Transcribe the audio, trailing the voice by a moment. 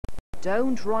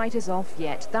Don't write us off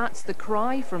yet. That's the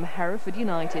cry from Hereford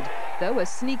United, though a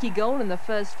sneaky goal in the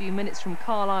first few minutes from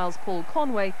Carlisle's Paul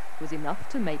Conway was enough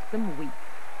to make them weep.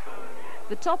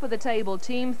 The top of the table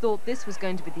team thought this was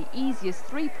going to be the easiest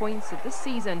 3 points of the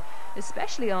season,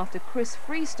 especially after Chris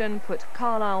Freestone put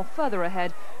Carlisle further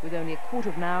ahead with only a quarter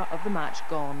of an hour of the match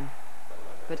gone.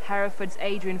 But Hereford's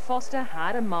Adrian Foster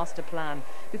had a master plan.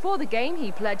 Before the game,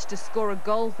 he pledged to score a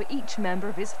goal for each member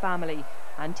of his family,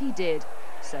 and he did.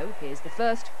 So here's the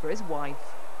first for his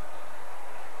wife.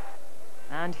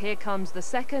 And here comes the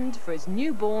second for his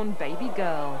newborn baby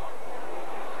girl.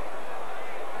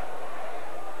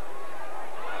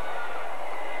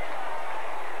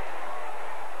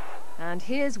 And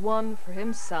here's one for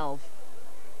himself.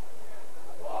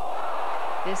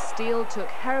 This steal took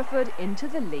Hereford into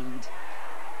the lead.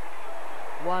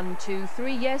 1, 2,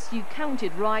 3, yes, you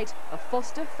counted right, a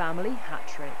Foster family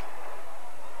hat-trick.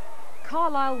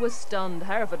 Carlisle was stunned,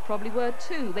 Hereford probably were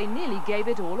too, they nearly gave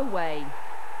it all away.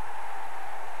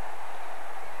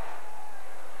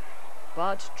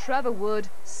 But Trevor Wood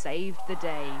saved the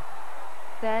day.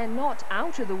 They're not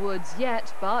out of the woods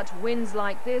yet, but wins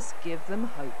like this give them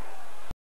hope.